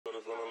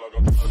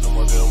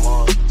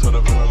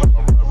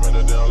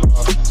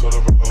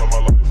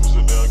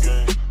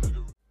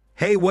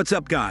Hey, what's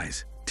up,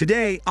 guys?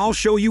 Today, I'll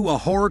show you a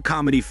horror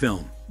comedy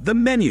film, The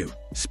Menu.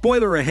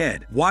 Spoiler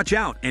ahead, watch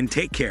out and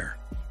take care.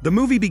 The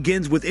movie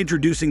begins with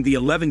introducing the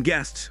 11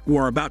 guests who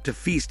are about to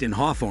feast in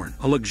Hawthorne,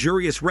 a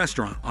luxurious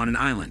restaurant on an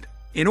island.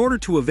 In order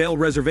to avail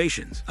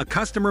reservations, a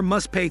customer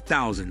must pay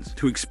thousands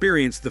to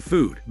experience the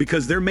food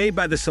because they're made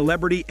by the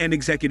celebrity and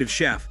executive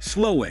chef,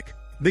 Slowick.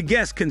 The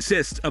guest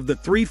consists of the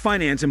 3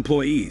 finance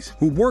employees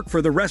who work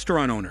for the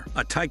restaurant owner,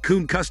 a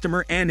tycoon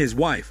customer and his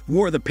wife,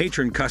 who are the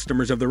patron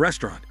customers of the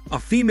restaurant, a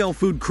female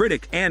food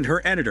critic and her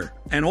editor,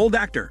 an old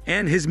actor,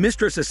 and his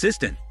mistress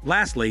assistant.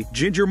 Lastly,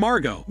 Ginger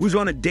Margot, who's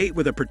on a date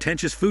with a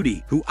pretentious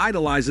foodie who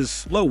idolizes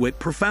Slowick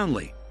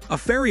profoundly. A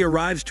ferry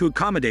arrives to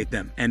accommodate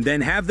them and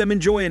then have them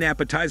enjoy an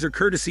appetizer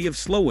courtesy of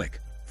Slowick.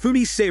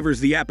 Foodie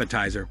savors the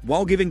appetizer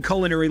while giving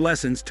culinary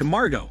lessons to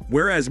Margot,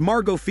 whereas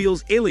Margot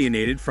feels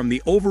alienated from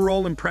the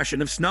overall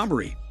impression of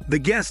snobbery. The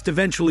guests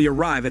eventually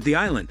arrive at the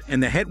island,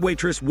 and the head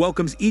waitress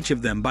welcomes each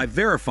of them by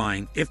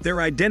verifying if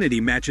their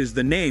identity matches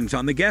the names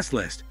on the guest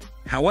list.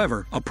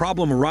 However, a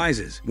problem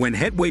arises when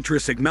head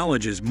waitress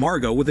acknowledges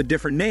Margot with a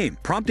different name,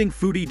 prompting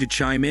Foodie to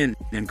chime in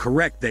and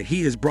correct that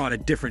he has brought a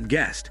different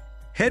guest.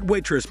 Head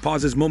waitress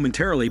pauses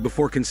momentarily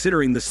before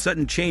considering the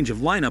sudden change of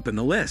lineup in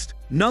the list.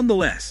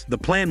 Nonetheless, the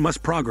plan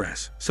must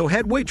progress, so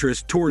head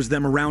waitress tours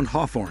them around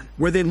Hawthorne,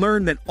 where they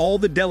learn that all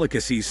the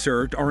delicacies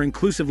served are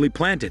inclusively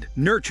planted,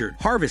 nurtured,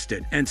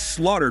 harvested, and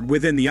slaughtered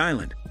within the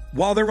island.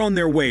 While they're on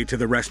their way to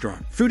the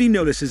restaurant, Foodie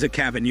notices a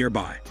cabin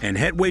nearby, and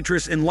head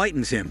waitress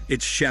enlightens him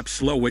it's Chef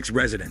Slowick's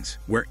residence,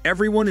 where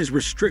everyone is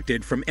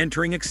restricted from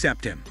entering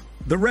except him.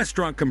 The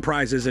restaurant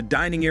comprises a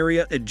dining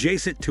area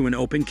adjacent to an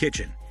open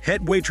kitchen.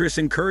 Head waitress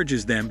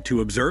encourages them to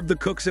observe the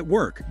cooks at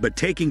work, but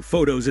taking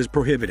photos is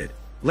prohibited.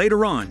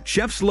 Later on,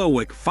 Chef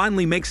Slowick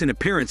finally makes an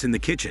appearance in the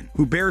kitchen,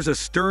 who bears a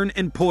stern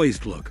and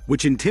poised look,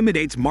 which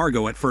intimidates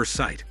Margot at first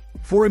sight.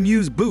 For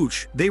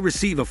amuse-bouche, they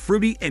receive a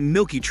fruity and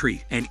milky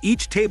treat, and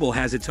each table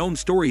has its own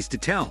stories to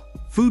tell.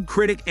 Food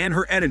critic and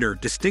her editor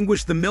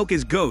distinguish the milk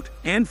as goat,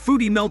 and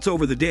Foodie melts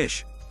over the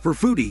dish. For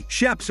Foodie,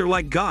 chefs are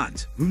like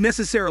gods, who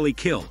necessarily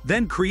kill,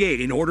 then create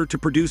in order to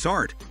produce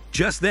art.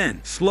 Just then,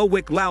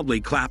 Slowick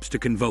loudly claps to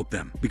convoke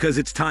them, because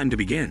it's time to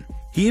begin.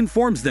 He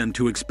informs them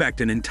to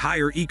expect an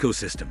entire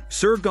ecosystem,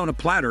 served on a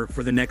platter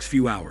for the next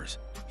few hours.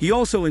 He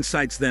also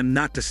incites them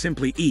not to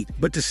simply eat,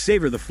 but to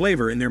savor the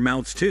flavor in their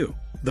mouths too.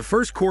 The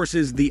first course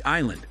is The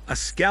Island, a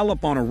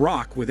scallop on a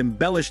rock with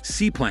embellished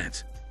sea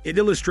plants. It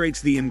illustrates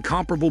the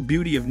incomparable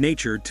beauty of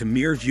nature to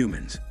mere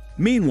humans.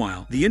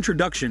 Meanwhile, the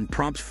introduction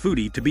prompts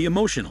Foodie to be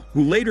emotional,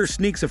 who later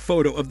sneaks a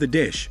photo of the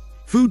dish.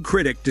 Food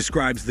critic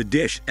describes the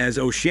dish as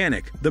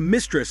oceanic, the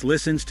mistress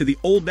listens to the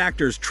old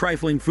actor's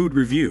trifling food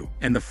review,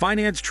 and the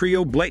finance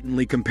trio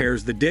blatantly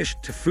compares the dish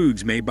to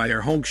foods made by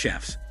their home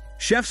chefs.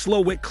 Chef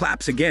Slowick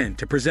claps again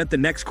to present the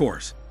next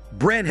course.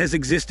 Bread has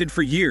existed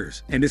for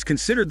years and is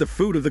considered the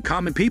food of the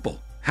common people.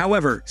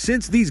 However,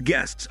 since these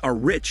guests are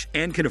rich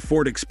and can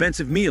afford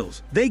expensive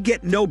meals, they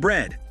get no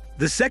bread.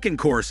 The second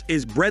course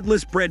is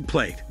Breadless Bread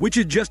Plate, which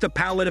is just a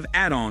palette of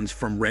add-ons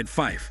from Red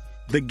Fife.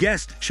 The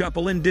guests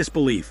chuckle in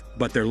disbelief,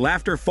 but their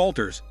laughter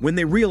falters when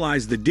they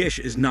realize the dish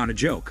is not a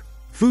joke.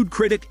 Food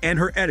critic and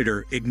her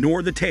editor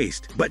ignore the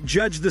taste, but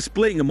judge the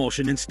splitting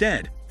emulsion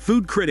instead.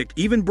 Food critic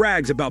even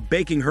brags about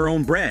baking her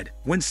own bread,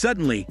 when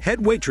suddenly,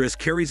 head waitress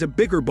carries a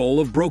bigger bowl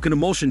of broken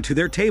emulsion to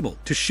their table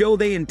to show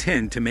they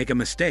intend to make a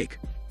mistake.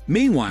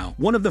 Meanwhile,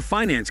 one of the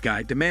finance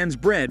guy demands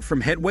bread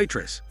from head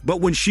waitress, but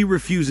when she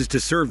refuses to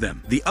serve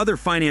them, the other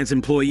finance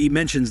employee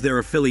mentions their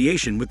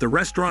affiliation with the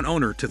restaurant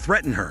owner to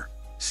threaten her.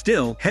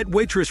 Still, head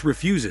waitress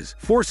refuses,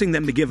 forcing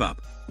them to give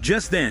up.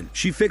 Just then,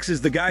 she fixes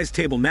the guy's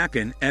table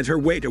napkin as her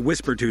way to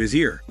whisper to his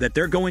ear that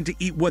they're going to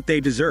eat what they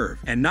deserve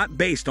and not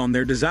based on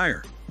their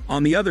desire.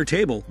 On the other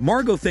table,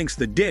 Margot thinks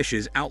the dish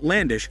is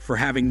outlandish for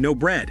having no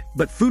bread,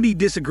 but Foodie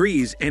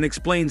disagrees and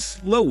explains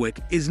Slowick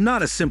is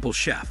not a simple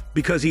chef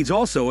because he's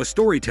also a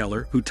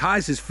storyteller who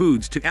ties his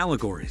foods to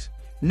allegories.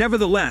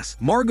 Nevertheless,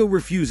 Margot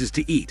refuses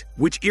to eat,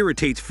 which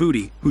irritates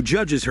Foodie, who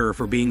judges her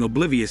for being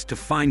oblivious to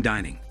fine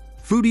dining.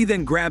 Foodie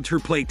then grabs her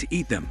plate to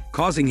eat them,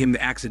 causing him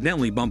to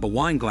accidentally bump a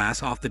wine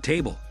glass off the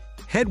table.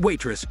 Head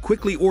waitress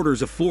quickly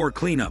orders a floor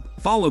cleanup,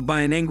 followed by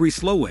an angry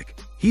Slowick.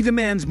 He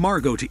demands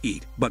Margot to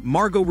eat, but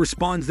Margot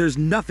responds there's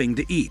nothing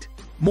to eat.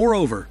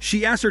 Moreover,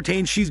 she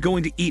ascertains she's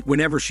going to eat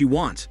whenever she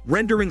wants,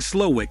 rendering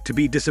Slowick to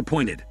be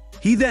disappointed.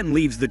 He then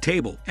leaves the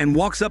table and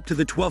walks up to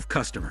the 12th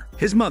customer,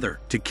 his mother,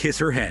 to kiss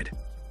her head.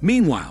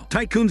 Meanwhile,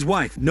 Tycoon's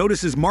wife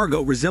notices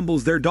Margot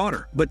resembles their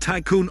daughter, but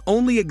Tycoon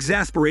only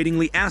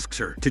exasperatingly asks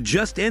her to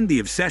just end the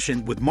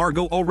obsession with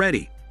Margot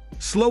already.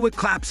 Slowick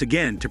claps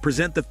again to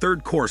present the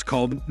third course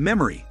called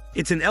Memory.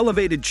 It's an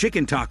elevated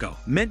chicken taco,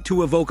 meant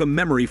to evoke a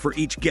memory for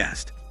each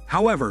guest.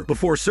 However,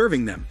 before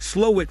serving them,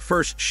 Slowick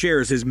first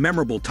shares his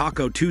memorable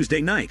Taco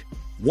Tuesday night.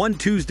 One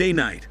Tuesday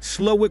night,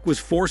 Slowick was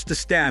forced to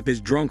stab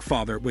his drunk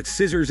father with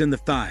scissors in the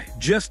thigh,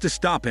 just to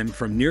stop him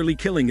from nearly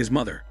killing his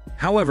mother.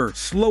 However,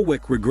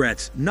 Slowick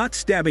regrets not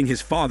stabbing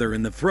his father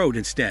in the throat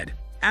instead.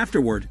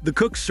 Afterward, the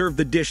cooks serve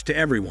the dish to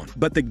everyone,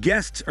 but the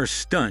guests are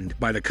stunned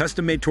by the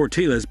custom-made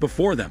tortillas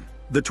before them.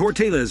 The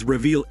Tailors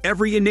reveal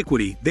every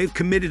iniquity they've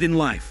committed in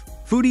life.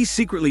 Foodies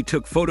secretly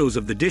took photos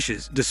of the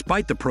dishes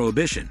despite the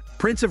prohibition.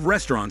 Prince of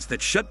restaurants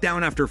that shut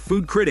down after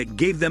food critic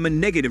gave them a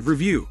negative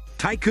review.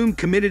 Tycoon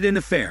committed an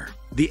affair.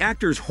 The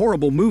actor's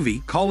horrible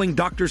movie calling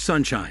Dr.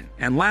 Sunshine.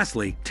 And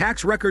lastly,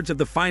 tax records of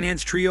the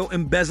finance trio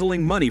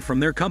embezzling money from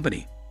their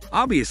company.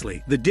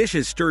 Obviously, the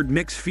dishes stirred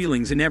mixed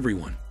feelings in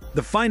everyone.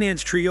 The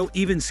finance trio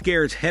even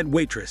scares head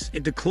waitress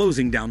into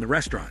closing down the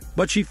restaurant,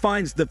 but she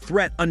finds the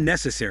threat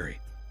unnecessary.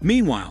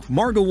 Meanwhile,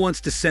 Margot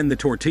wants to send the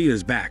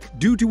tortillas back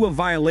due to a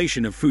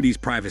violation of Foodie's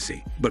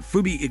privacy, but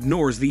Foodie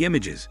ignores the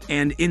images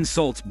and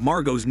insults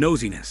Margot's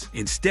nosiness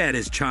instead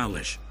as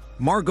childish.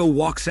 Margot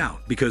walks out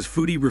because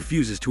Foodie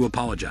refuses to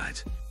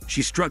apologize.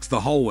 She struts the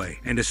hallway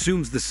and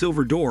assumes the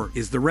silver door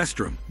is the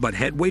restroom, but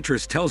head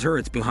waitress tells her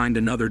it's behind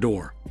another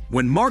door.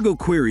 When Margot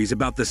queries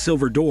about the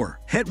silver door,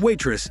 head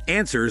waitress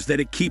answers that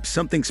it keeps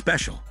something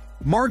special.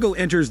 Margot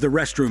enters the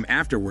restroom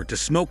afterward to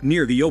smoke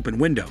near the open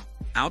window.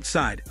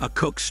 Outside, a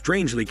cook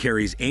strangely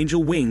carries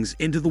angel wings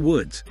into the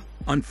woods.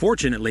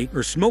 Unfortunately,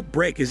 her smoke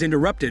break is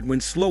interrupted when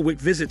Slowick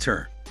visits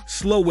her.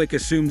 Slowick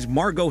assumes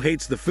Margot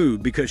hates the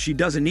food because she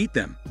doesn't eat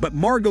them, but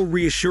Margot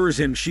reassures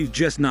him she's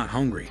just not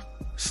hungry.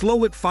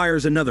 Slowick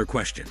fires another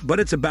question, but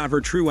it's about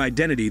her true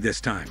identity this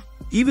time.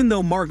 Even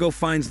though Margot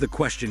finds the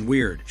question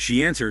weird,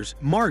 she answers,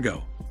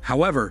 Margot.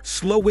 However,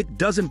 Slowick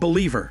doesn't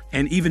believe her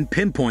and even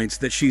pinpoints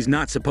that she's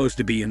not supposed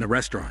to be in the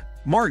restaurant.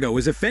 Margot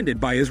is offended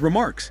by his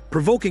remarks,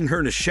 provoking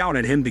her to shout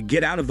at him to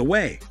get out of the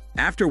way.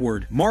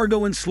 Afterward,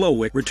 Margot and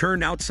Slowick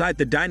return outside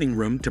the dining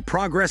room to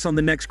progress on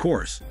the next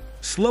course.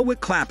 Slowick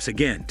claps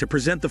again to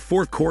present the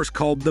fourth course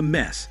called The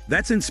Mess,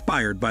 that's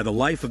inspired by the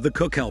life of the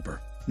cook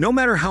helper. No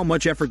matter how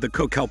much effort the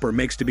cook helper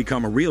makes to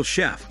become a real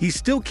chef, he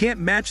still can't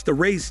match the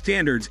raised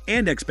standards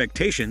and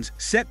expectations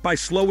set by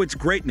Slowick's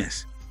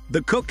greatness.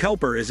 The cook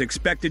helper is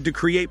expected to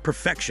create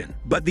perfection,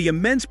 but the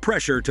immense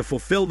pressure to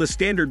fulfill the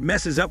standard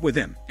messes up with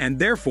him, and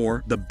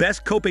therefore, the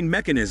best coping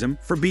mechanism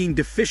for being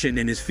deficient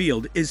in his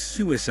field is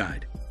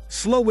suicide.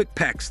 Slowick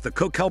pecks the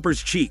cook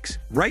helper's cheeks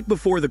right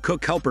before the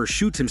cook helper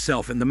shoots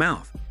himself in the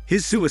mouth.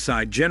 His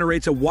suicide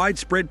generates a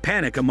widespread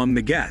panic among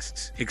the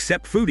guests,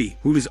 except Foodie,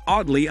 who is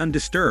oddly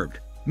undisturbed.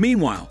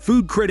 Meanwhile,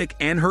 food critic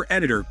and her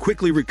editor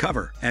quickly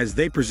recover, as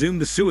they presume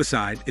the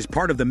suicide is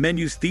part of the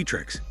menu's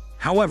theatrics.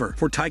 However,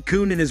 for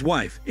Tycoon and his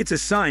wife, it's a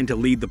sign to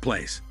leave the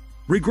place.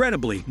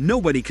 Regrettably,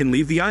 nobody can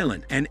leave the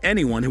island, and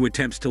anyone who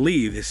attempts to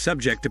leave is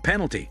subject to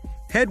penalty.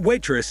 Head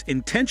waitress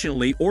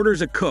intentionally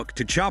orders a cook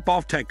to chop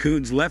off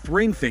Tycoon's left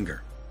ring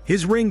finger.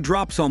 His ring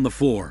drops on the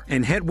floor,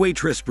 and head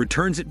waitress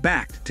returns it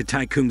back to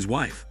Tycoon's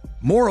wife.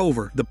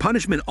 Moreover, the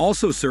punishment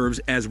also serves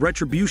as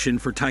retribution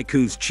for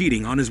Tycoon's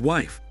cheating on his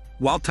wife.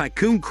 While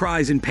Tycoon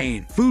cries in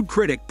pain, food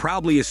critic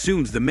proudly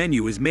assumes the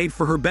menu is made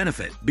for her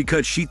benefit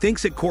because she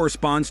thinks it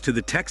corresponds to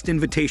the text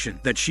invitation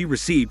that she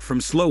received from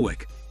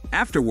Slowick.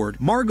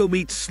 Afterward, Margot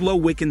meets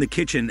Slowick in the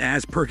kitchen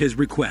as per his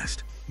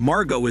request.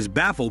 Margot is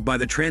baffled by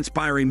the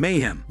transpiring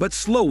mayhem, but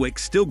Slowick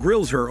still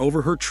grills her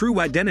over her true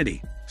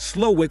identity.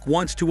 Slowick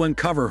wants to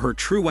uncover her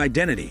true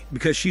identity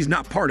because she's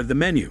not part of the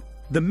menu.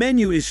 The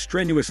menu is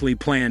strenuously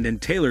planned and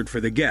tailored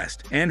for the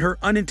guest, and her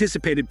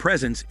unanticipated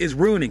presence is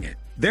ruining it.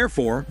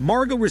 Therefore,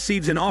 Margot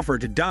receives an offer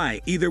to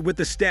die either with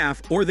the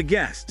staff or the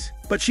guests,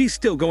 but she's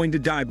still going to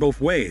die both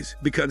ways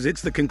because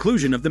it's the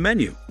conclusion of the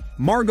menu.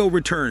 Margot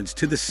returns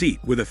to the seat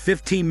with a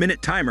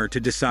 15-minute timer to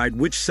decide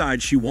which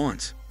side she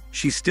wants.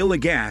 She's still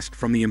aghast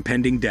from the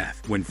impending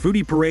death when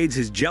Foodie parades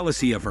his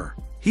jealousy of her.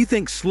 He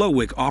thinks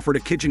Slowick offered a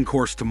kitchen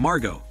course to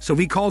Margot, so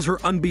he calls her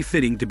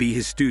unbefitting to be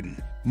his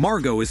student.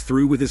 Margot is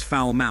through with his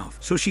foul mouth,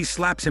 so she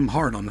slaps him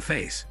hard on the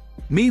face.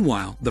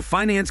 Meanwhile, the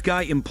finance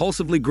guy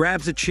impulsively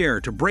grabs a chair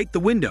to break the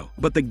window,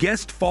 but the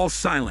guest falls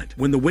silent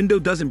when the window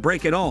doesn't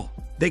break at all.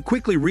 They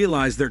quickly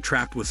realize they're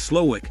trapped with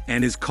Slowick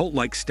and his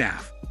cult-like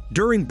staff.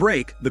 During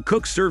break, the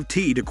cooks serve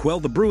tea to quell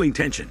the brewing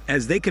tension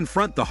as they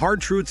confront the hard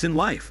truths in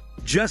life.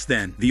 Just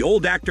then, the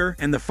old actor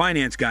and the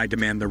finance guy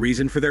demand the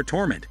reason for their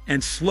torment,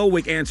 and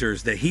Slowick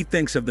answers that he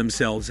thinks of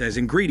themselves as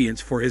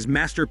ingredients for his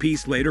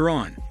masterpiece later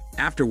on.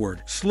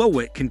 Afterward,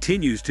 Slowick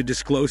continues to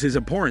disclose his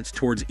abhorrence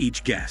towards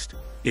each guest.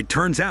 It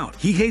turns out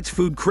he hates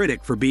food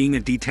critic for being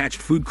a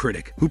detached food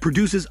critic who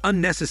produces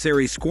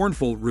unnecessary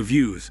scornful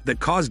reviews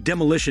that cause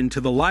demolition to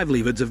the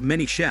livelihoods of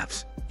many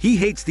chefs. He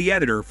hates the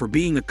editor for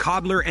being a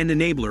coddler and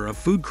enabler of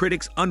food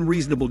critics'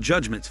 unreasonable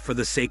judgments for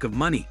the sake of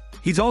money.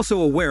 He's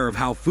also aware of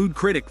how food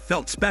critic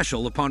felt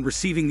special upon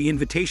receiving the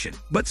invitation,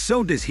 but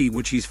so does he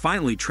when she's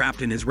finally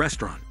trapped in his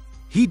restaurant.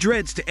 He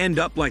dreads to end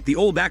up like the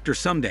old actor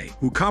someday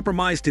who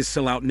compromised his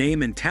sellout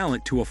name and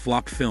talent to a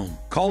flopped film,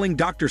 calling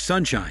Dr.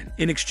 Sunshine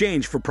in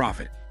exchange for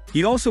profit.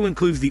 He also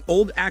includes the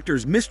old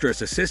actor's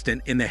mistress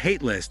assistant in the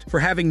hate list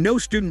for having no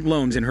student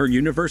loans in her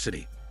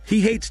university.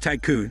 He hates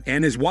Tycoon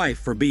and his wife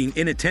for being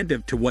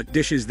inattentive to what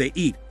dishes they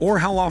eat or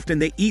how often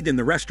they eat in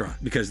the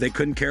restaurant because they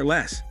couldn't care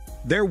less.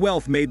 Their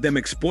wealth made them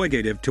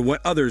exploitative to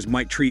what others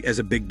might treat as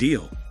a big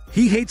deal.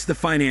 He hates the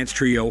finance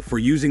trio for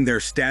using their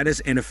status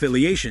and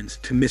affiliations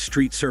to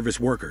mistreat service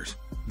workers.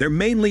 They're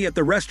mainly at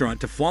the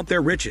restaurant to flaunt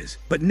their riches,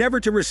 but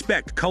never to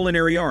respect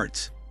culinary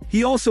arts.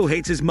 He also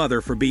hates his mother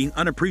for being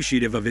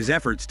unappreciative of his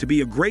efforts to be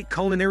a great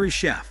culinary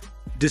chef.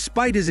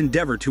 Despite his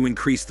endeavor to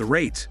increase the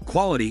rates,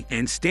 quality,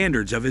 and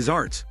standards of his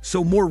arts,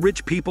 so more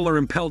rich people are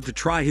impelled to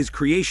try his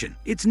creation,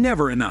 it's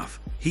never enough.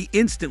 He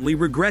instantly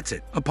regrets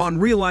it upon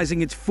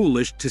realizing it's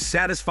foolish to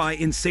satisfy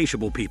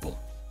insatiable people.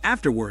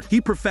 Afterward,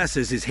 he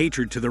professes his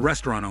hatred to the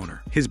restaurant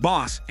owner, his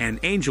boss, and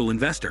angel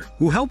investor,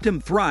 who helped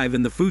him thrive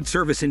in the food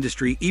service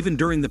industry even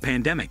during the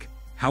pandemic.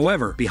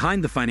 However,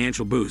 behind the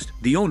financial boost,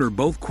 the owner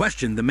both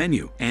questioned the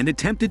menu and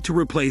attempted to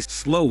replace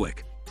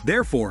Slowick.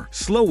 Therefore,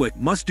 Slowick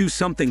must do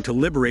something to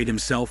liberate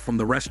himself from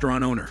the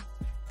restaurant owner.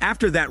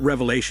 After that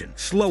revelation,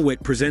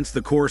 Slowick presents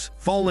the course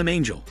Fallen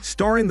Angel,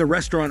 starring the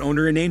restaurant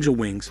owner in angel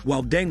wings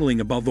while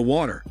dangling above the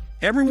water.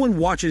 Everyone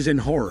watches in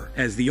horror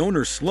as the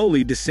owner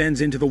slowly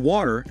descends into the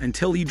water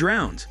until he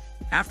drowns.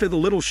 After the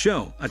little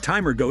show, a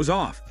timer goes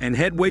off, and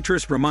head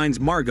waitress reminds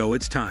Margot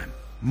it's time.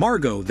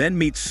 Margot then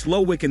meets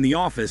Slowick in the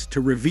office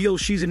to reveal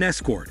she's an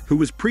escort who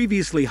was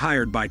previously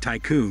hired by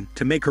Tycoon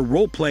to make her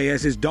roleplay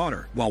as his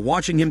daughter while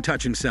watching him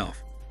touch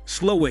himself.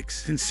 Slowick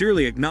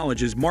sincerely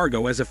acknowledges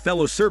Margot as a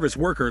fellow service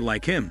worker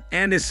like him,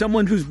 and as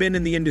someone who's been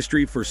in the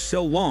industry for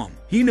so long,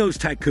 he knows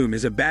Tycoon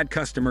is a bad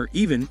customer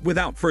even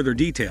without further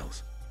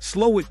details.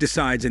 Slowick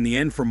decides in the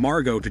end for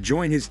Margot to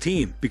join his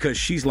team because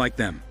she's like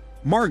them.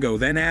 Margot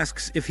then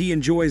asks if he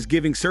enjoys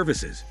giving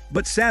services,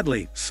 but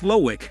sadly,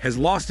 Slowick has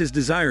lost his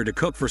desire to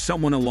cook for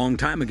someone a long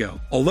time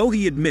ago, although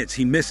he admits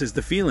he misses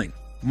the feeling.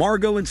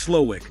 Margot and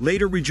Slowick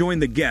later rejoin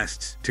the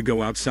guests to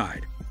go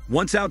outside.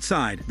 Once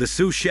outside, the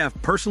sous chef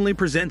personally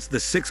presents the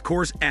sixth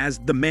course as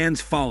The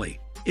Man's Folly.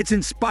 It's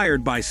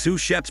inspired by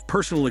sous chef's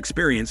personal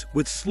experience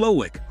with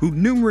Slowick, who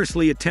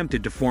numerously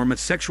attempted to form a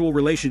sexual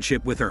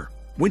relationship with her.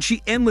 When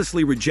she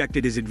endlessly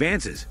rejected his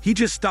advances, he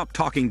just stopped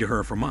talking to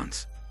her for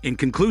months. In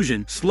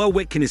conclusion,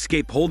 Slowick can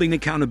escape holding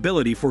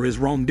accountability for his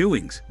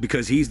wrongdoings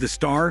because he's the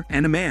star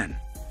and a man.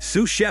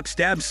 Sous chef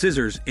stabs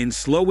scissors in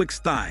Slowick's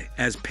thigh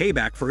as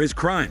payback for his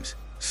crimes.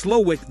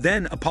 Slowick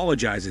then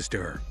apologizes to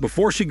her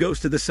before she goes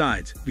to the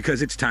sides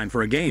because it's time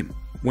for a game.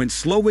 When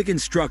Slowick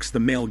instructs the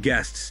male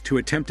guests to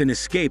attempt an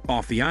escape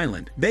off the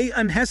island, they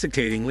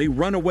unhesitatingly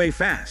run away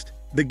fast.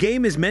 The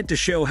game is meant to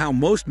show how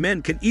most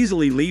men can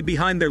easily leave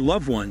behind their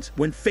loved ones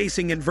when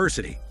facing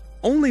adversity.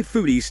 Only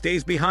Foodie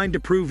stays behind to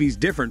prove he's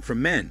different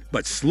from men,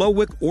 but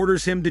Slowick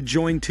orders him to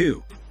join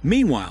too.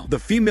 Meanwhile, the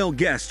female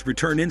guests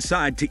return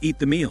inside to eat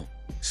the meal.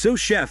 Sous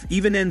chef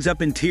even ends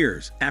up in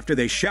tears after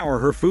they shower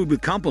her food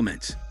with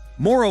compliments.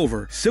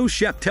 Moreover, sous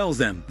chef tells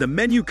them the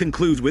menu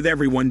concludes with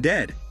everyone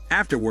dead.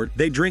 Afterward,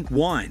 they drink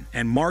wine,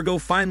 and Margot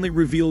finally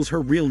reveals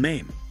her real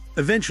name.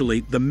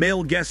 Eventually, the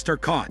male guests are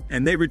caught,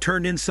 and they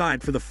return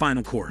inside for the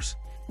final course.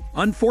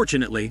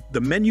 Unfortunately,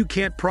 the menu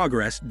can't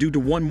progress due to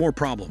one more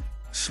problem.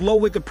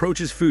 Slowick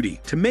approaches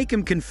Foodie to make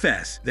him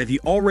confess that he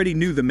already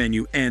knew the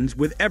menu ends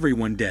with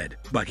everyone dead,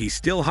 but he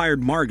still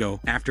hired Margot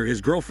after his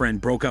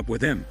girlfriend broke up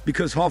with him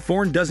because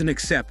Hawthorne doesn't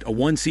accept a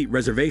one-seat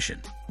reservation.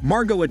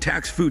 Margot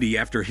attacks Foodie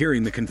after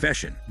hearing the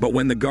confession, but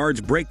when the guards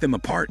break them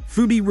apart,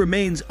 Foodie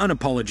remains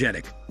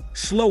unapologetic.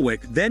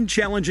 Slowick then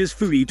challenges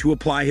Foodie to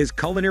apply his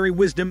culinary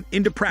wisdom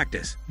into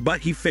practice, but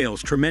he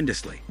fails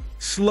tremendously.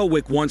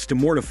 Slowick wants to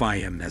mortify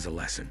him as a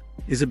lesson.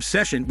 His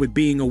obsession with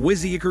being a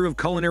wiziaker of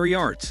culinary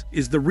arts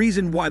is the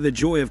reason why the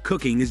joy of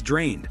cooking is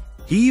drained.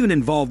 He even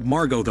involved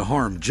Margot the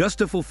harm just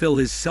to fulfill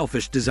his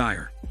selfish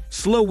desire.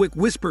 Slowick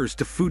whispers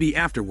to Foodie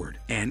afterward,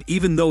 and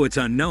even though it's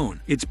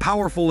unknown, it's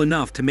powerful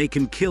enough to make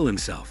him kill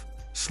himself.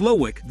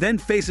 Slowick then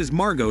faces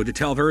Margot to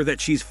tell her that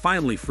she's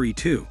finally free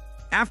too.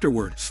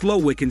 Afterward,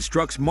 Slowick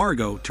instructs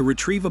Margot to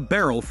retrieve a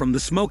barrel from the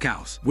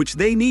smokehouse, which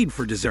they need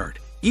for dessert.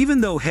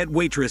 Even though head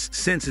waitress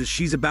senses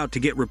she's about to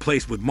get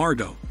replaced with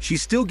Margot, she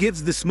still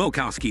gives the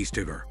smokehouse keys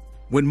to her.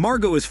 When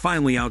Margot is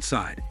finally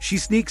outside, she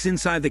sneaks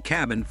inside the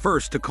cabin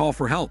first to call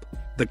for help.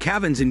 The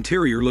cabin's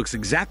interior looks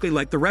exactly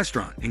like the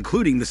restaurant,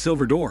 including the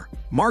silver door.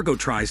 Margot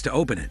tries to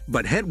open it,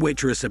 but head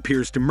waitress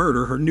appears to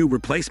murder her new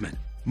replacement.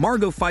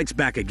 Margot fights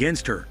back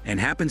against her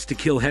and happens to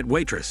kill head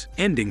waitress,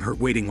 ending her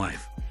waiting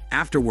life.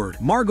 Afterward,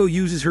 Margot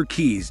uses her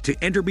keys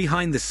to enter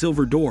behind the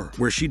silver door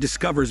where she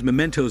discovers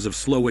mementos of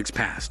Slowick's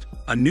past.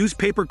 A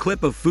newspaper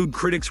clip of food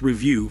critics'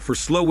 review for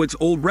Slowick's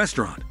old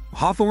restaurant,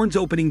 Hawthorne's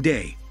opening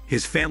day,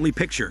 his family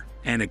picture,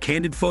 and a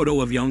candid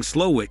photo of young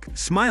Slowick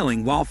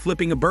smiling while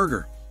flipping a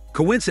burger.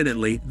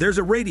 Coincidentally, there's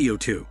a radio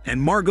too, and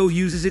Margot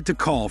uses it to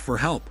call for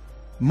help.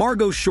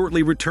 Margot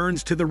shortly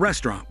returns to the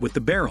restaurant with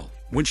the barrel.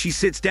 When she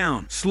sits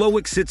down,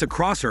 Slowick sits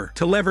across her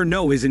to let her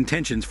know his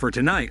intentions for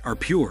tonight are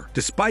pure,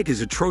 despite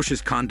his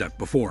atrocious conduct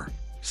before.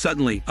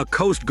 Suddenly, a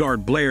Coast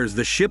Guard blares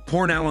the ship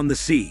pouring out on the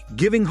sea,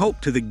 giving hope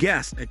to the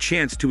guests a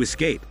chance to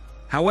escape.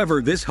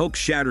 However, this hope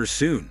shatters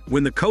soon,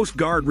 when the Coast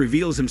Guard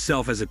reveals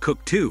himself as a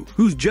cook too,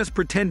 who's just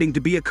pretending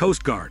to be a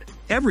Coast Guard.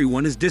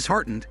 Everyone is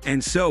disheartened,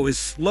 and so is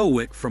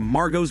Slowick from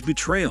Margot's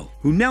betrayal,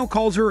 who now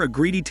calls her a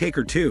greedy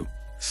taker too.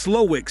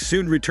 Slowick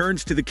soon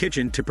returns to the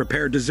kitchen to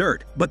prepare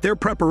dessert, but their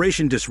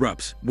preparation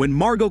disrupts when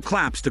Margot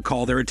claps to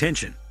call their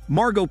attention.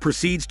 Margot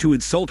proceeds to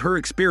insult her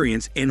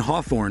experience in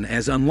Hawthorne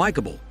as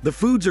unlikable. The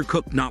foods are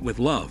cooked not with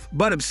love,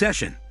 but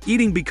obsession.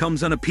 Eating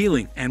becomes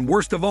unappealing, and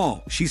worst of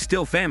all, she's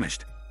still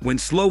famished. When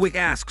Slowick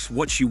asks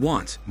what she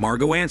wants,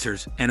 Margot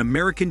answers, an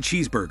American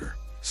cheeseburger.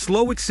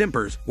 Slowick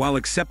simpers while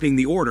accepting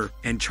the order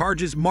and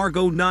charges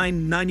Margot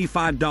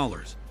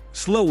 $9.95.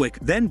 Slowick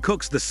then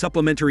cooks the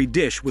supplementary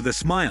dish with a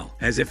smile,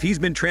 as if he's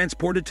been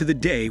transported to the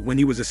day when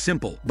he was a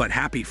simple but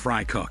happy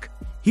fry cook.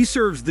 He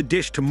serves the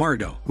dish to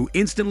Margot, who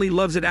instantly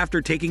loves it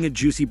after taking a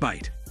juicy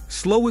bite.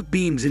 Slowick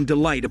beams in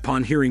delight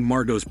upon hearing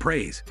Margot's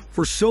praise.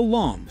 For so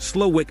long,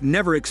 Slowick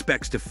never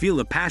expects to feel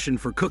a passion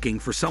for cooking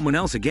for someone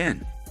else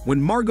again.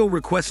 When Margot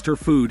requests her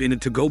food in a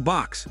to-go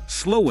box,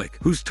 Slowick,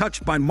 who's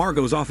touched by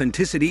Margot's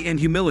authenticity and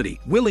humility,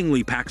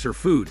 willingly packs her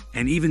food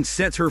and even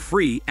sets her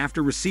free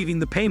after receiving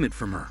the payment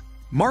from her.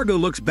 Margot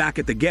looks back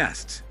at the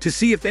guests to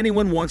see if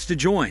anyone wants to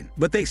join,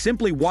 but they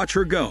simply watch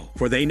her go,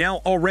 for they now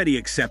already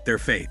accept their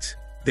fates.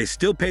 They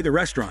still pay the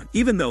restaurant,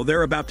 even though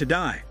they're about to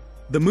die.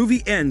 The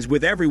movie ends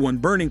with everyone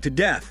burning to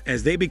death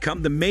as they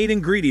become the main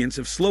ingredients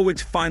of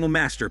Slowick's final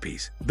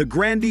masterpiece, the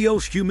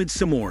grandiose humid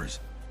s'mores.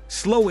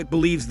 Slowick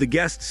believes the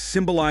guests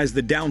symbolize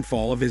the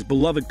downfall of his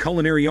beloved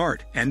culinary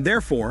art, and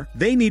therefore,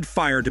 they need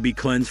fire to be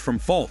cleansed from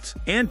faults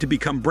and to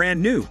become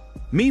brand new.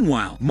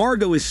 Meanwhile,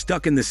 Margot is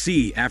stuck in the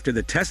sea after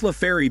the Tesla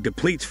ferry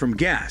depletes from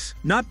gas,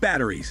 not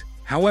batteries.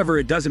 However,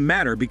 it doesn't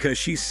matter because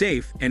she's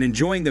safe and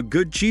enjoying the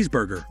good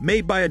cheeseburger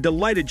made by a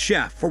delighted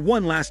chef for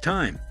one last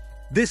time.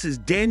 This is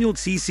Daniel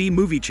CC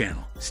Movie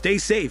Channel. Stay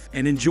safe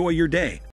and enjoy your day.